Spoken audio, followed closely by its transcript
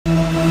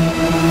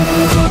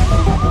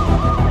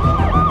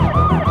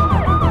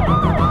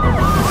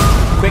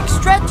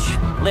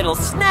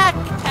snack,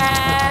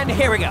 and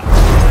here we go.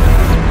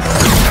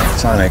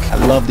 Sonic,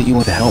 I love that you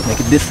want to help make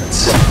a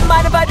difference.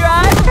 Mind if I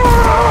drive?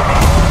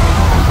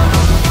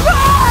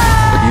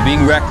 But you're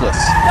being reckless.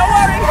 Don't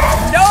worry,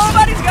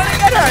 nobody's gonna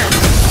get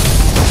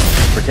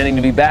hurt. Pretending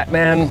to be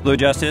Batman. Blue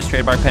Justice,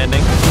 trademark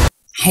pending.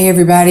 Hey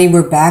everybody,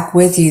 we're back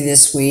with you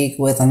this week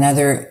with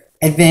another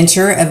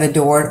adventure of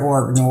Adore It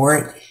or Ignore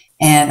It.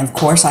 And of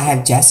course, I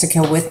have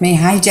Jessica with me.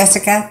 Hi,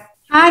 Jessica.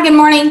 Hi, good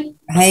morning.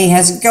 Hey,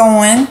 how's it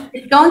going?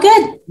 It's going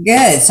good.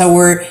 Good. So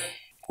we're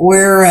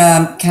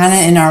kind of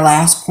in our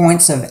last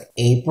points of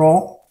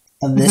April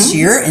of this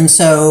year, and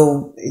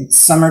so it's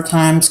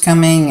summertime's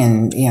coming,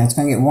 and it's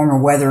going to get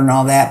warmer weather and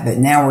all that. But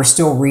now we're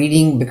still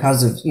reading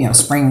because of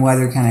spring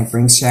weather kind of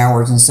brings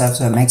showers and stuff,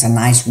 so it makes a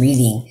nice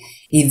reading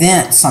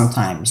event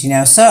sometimes.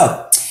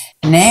 So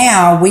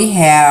now we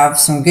have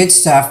some good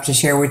stuff to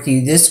share with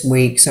you this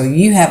week. So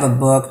you have a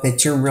book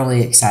that you're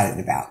really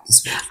excited about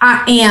this week.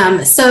 I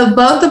am. So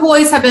both the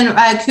boys have been,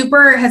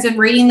 Cooper has been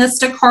reading this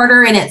to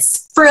Carter, and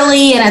it's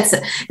frilly, and it's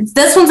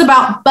this one's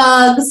about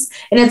bugs,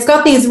 and it's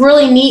got these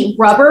really neat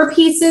rubber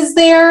pieces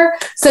there.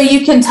 So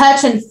you can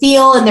touch and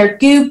feel, and they're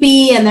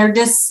goopy, and they're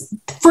just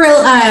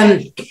frill.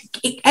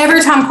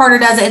 Every time Carter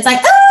does it, it's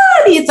like,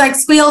 it's like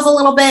squeals a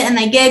little bit and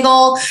they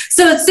giggle.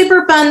 So it's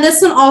super fun.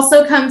 This one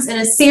also comes in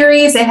a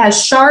series. It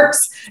has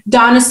sharks,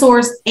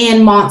 dinosaurs,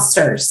 and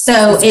monsters.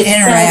 So it's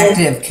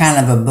interactive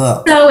kind of a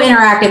book. So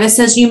interactive. It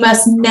says you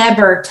must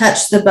never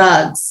touch the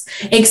bugs,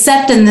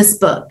 except in this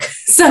book.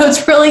 So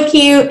it's really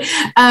cute.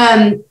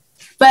 But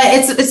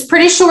it's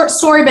pretty short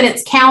story, but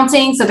it's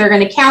counting. So they're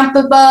going to count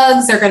the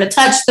bugs. They're going to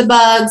touch the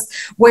bugs.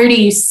 Where do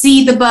you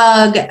see the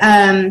bug?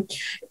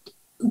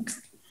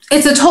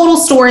 It's a total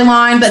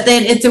storyline, but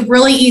then it's a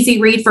really easy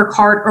read for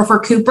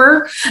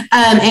Cooper.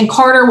 And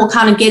Carter will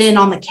kind of get in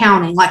on the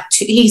counting. Like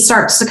he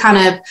starts to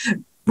kind of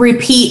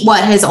repeat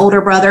what his older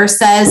brother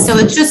says. So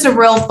it's just a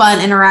real fun,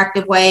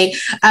 interactive way.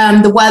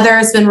 The weather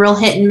has been real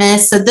hit and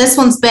miss. So this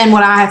one's been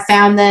what I have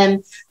found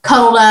them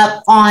cuddled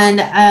up on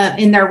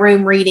in their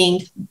room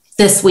reading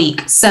this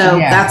week. So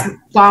that's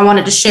why I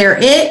wanted to share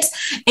it.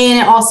 And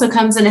it also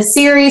comes in a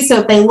series. So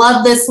if they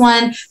love this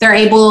one, you're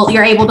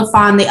able to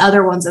find the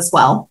other ones as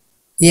well.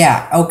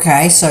 Yeah.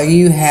 Okay. So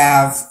you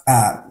have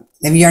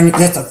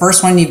that's the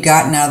first one you've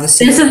gotten out of the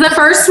series? This is the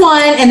first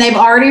one, and they've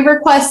already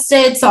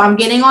requested. So I'm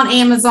getting on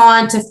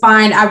Amazon to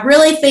find. I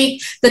really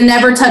think the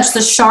Never Touch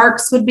the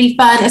Sharks would be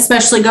fun,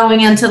 especially going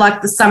into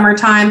like the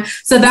summertime.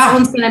 So that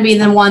one's going to be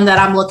the one that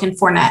I'm looking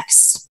for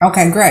next.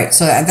 Okay, great.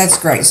 So that's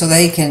great. So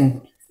they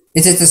can.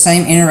 Is it the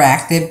same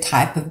interactive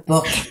type of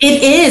book?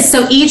 It is.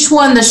 So each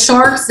one, the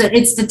sharks,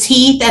 it's the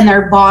teeth and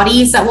their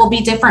bodies that will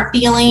be different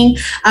feeling.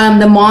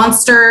 The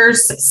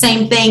monsters,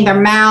 same thing, their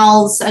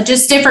mouths,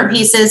 just different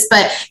pieces,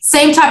 but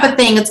same type of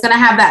thing. It's going to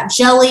have that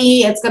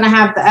jelly. It's going to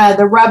have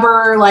the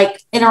rubber,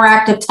 like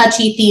interactive,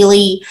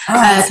 touchy-feely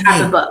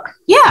type of book.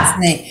 Yeah.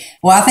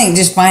 Well, I think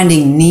just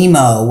finding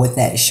Nemo with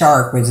that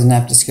shark was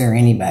enough to scare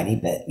anybody,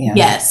 but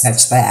yes,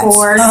 touch that.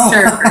 For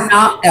sure.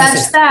 Not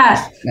touch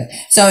that.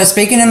 So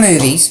speaking of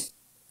movies,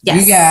 yes.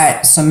 You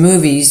got some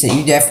movies that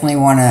you definitely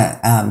want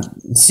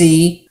to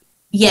see.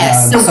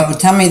 Yes. So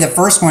tell me the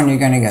first one you're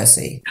going to go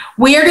see.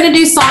 We are going to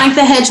do Sonic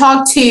the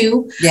Hedgehog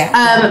 2.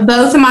 Yeah.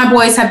 Both of my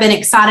boys have been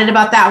excited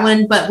about that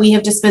one, but we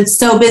have just been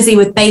so busy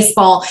with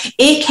baseball.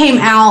 It came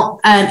out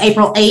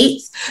April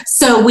 8th.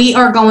 So we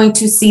are going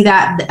to see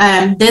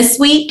that this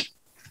week.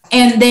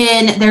 And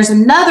then there's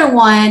another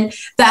one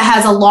that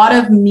has a lot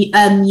of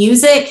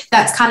music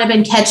that's kind of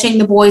been catching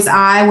the boys'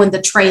 eye when the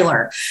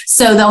trailer.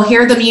 So they'll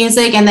hear the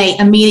music and they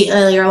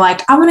immediately are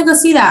like, I want to go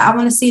see that. I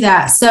want to see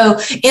that. So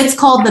it's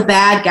called The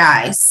Bad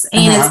Guys,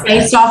 and it's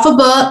based off a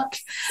book.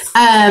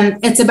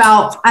 It's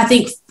about, I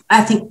think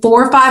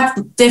 4 or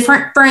 5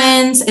 different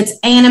friends. It's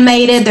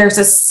animated. There's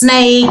a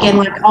snake and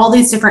like all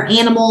these different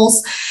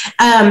animals.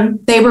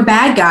 They were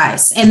bad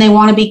guys and they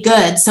want to be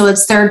good. So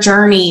it's their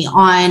journey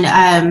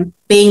on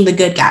being the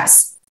good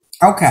guys.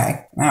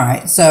 Okay. All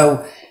right.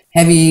 So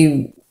have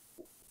you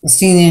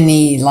seen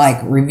any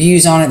like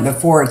reviews on it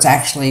before it's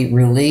actually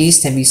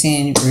released? Have you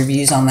seen any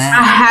reviews on that?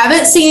 I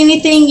haven't seen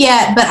anything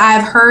yet, but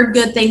I've heard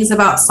good things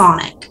about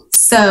Sonic.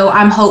 So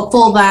I'm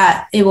hopeful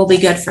that it will be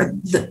good for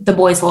the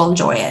boys will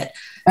enjoy it.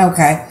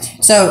 Okay.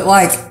 So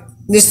like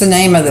just the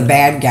name of The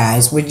Bad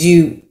Guys, would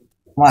you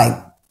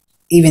like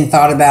even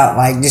thought about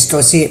like just go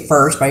see it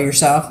first by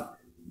yourself?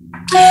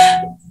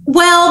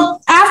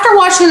 Well, after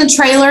watching the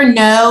trailer,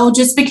 no,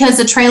 just because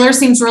the trailer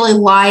seems really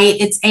light.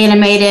 It's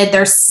animated.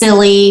 They're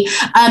silly.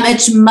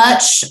 It's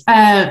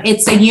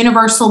a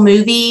universal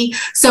movie.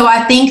 So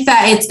I think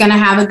that it's going to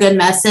have a good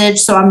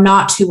message. So I'm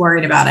not too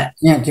worried about it.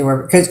 Yeah, too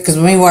worried. Because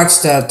when we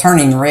watched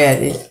Turning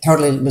Red, it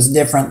totally was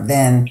different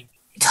than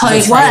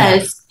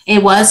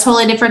It was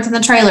totally different than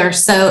the trailer.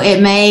 So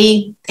it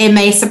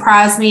may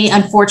surprise me,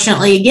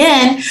 unfortunately,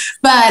 again,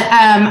 but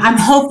I'm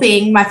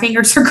hoping, my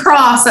fingers are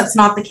crossed, that's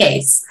not the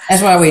case.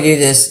 That's why we do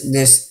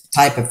this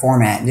type of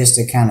format, just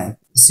to kind of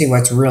see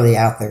what's really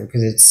out there,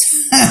 because it's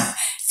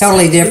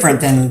totally different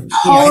than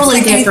totally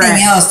it's like different.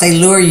 Anything else, they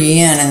lure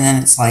you in, and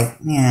then it's like,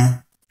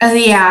 yeah.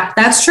 Yeah,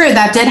 that's true.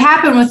 That did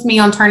happen with me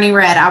on Turning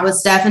Red. I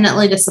was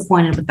definitely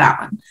disappointed with that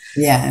one.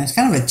 Yeah, and it's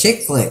kind of a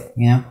chick flick,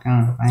 you know,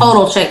 kind of thing.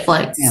 Total chick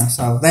flick. Yeah,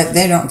 so that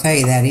they don't tell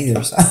you that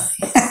either. So,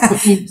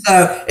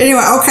 so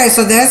anyway, okay,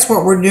 so that's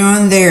what we're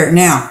doing there.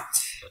 Now,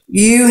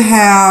 you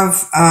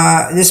have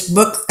this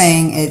book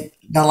thing at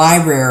the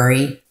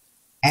library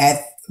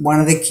at one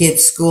of the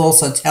kids' schools.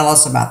 So tell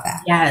us about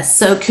that. Yes.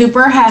 So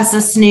Cooper has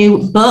this new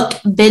book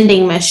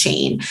vending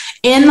machine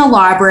in the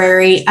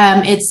library.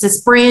 It's this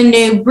brand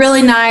new,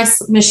 really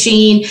nice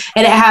machine,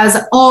 and it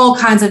has all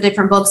kinds of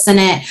different books in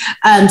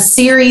it,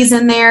 series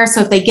in there.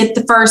 So if they get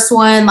the first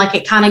one, like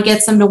it kind of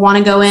gets them to want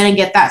to go in and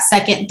get that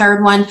second,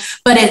 third one.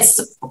 But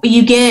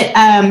you get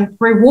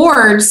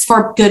rewards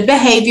for good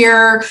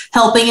behavior,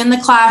 helping in the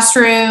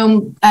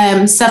classroom,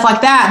 stuff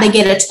like that. They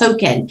get a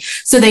token,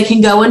 so they can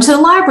go into the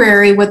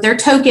library with their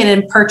token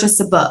and purchase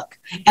a book,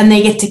 and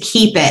they get to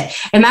keep it.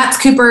 And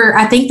that's Cooper.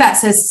 I think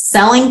that's his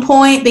selling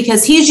point,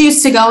 because he's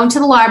used to going to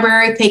the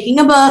library, picking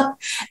a book,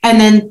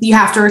 and then you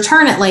have to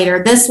return it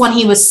later. This one,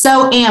 he was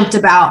so amped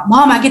about,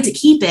 Mom, I get to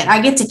keep it.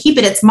 I get to keep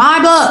it. It's my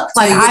book.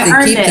 Like, I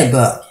earned it. The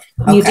book.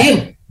 Okay. You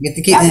do. You get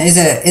to keep.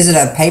 Yeah. Is it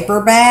a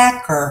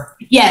paperback or?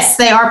 Yes,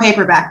 they are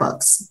paperback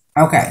books.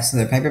 Okay, so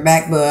they're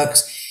paperback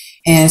books.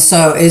 And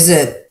so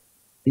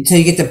so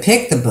you get to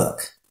pick the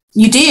book?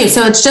 You do.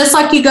 So it's just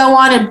like you go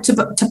on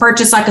to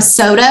purchase like a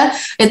soda.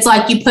 It's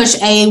like you push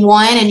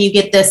A1 and you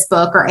get this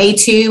book, or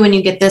A2 and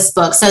you get this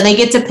book. So they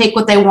get to pick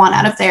what they want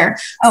out of there.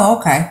 Oh,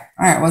 okay.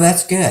 All right. Well,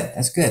 that's good.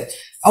 That's good.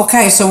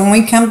 Okay. So when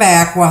we come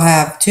back, we'll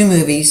have 2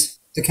 movies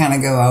to kind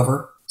of go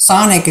over.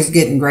 Sonic is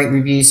getting great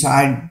reviews, so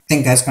I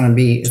think that's going to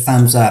be a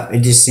thumbs up. It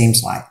just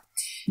seems like.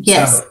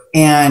 Yes. So,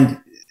 and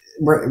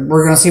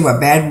we're going to see what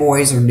Bad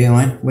Boys are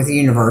doing with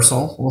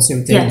Universal. We'll see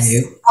what they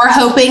do. We're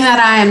hoping that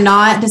I am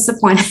not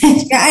disappointed.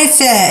 Yeah,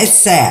 it's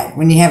sad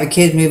when you have a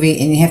kid movie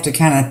and you have to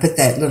kind of put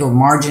that little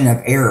margin of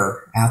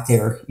error out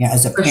there, you know,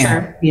 as a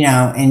parent, you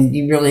know, and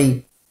you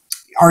really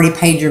already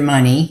paid your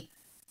money,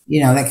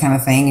 you know, that kind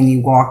of thing, and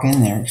you walk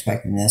in there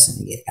expecting this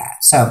and you get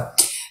that. So,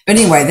 but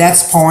anyway,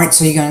 that's point.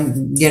 So you're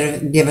going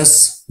to give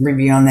us a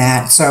review on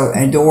that. So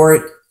adore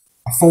it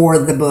for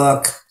the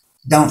book.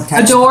 Don't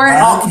touch Adore the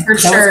bug. it for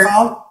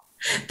sure.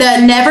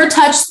 The Never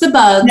Touch the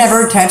Bug.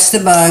 Never Touch the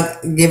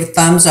Bug. Give a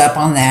thumbs up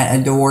on that.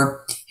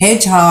 Adore.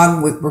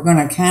 Hedgehog, we're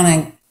going to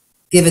kind of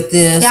give it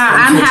this. Yeah,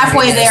 I'm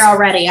halfway there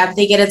already. I'm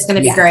thinking it's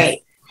going to be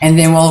great. And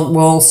then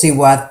we'll see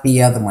what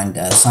the other one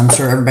does. So I'm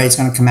sure everybody's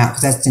going to come out,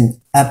 because that's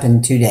up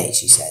in 2 days,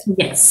 she said.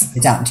 Yes.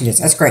 It's out in 2 days.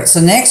 That's great. So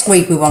next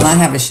week we will not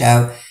have a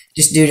show,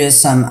 just due to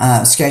some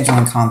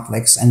scheduling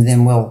conflicts, and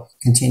then we'll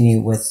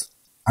continue with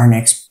our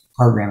next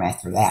program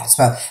after that.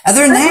 So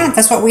other than that,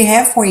 that's what we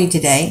have for you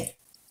today.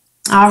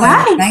 All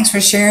right. Thanks for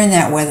sharing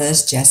that with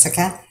us,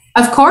 Jessica.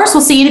 Of course.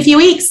 We'll see you in a few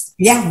weeks.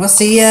 Yeah, we'll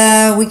see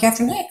you week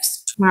after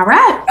next. All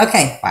right.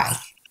 Okay, bye.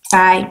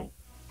 Bye.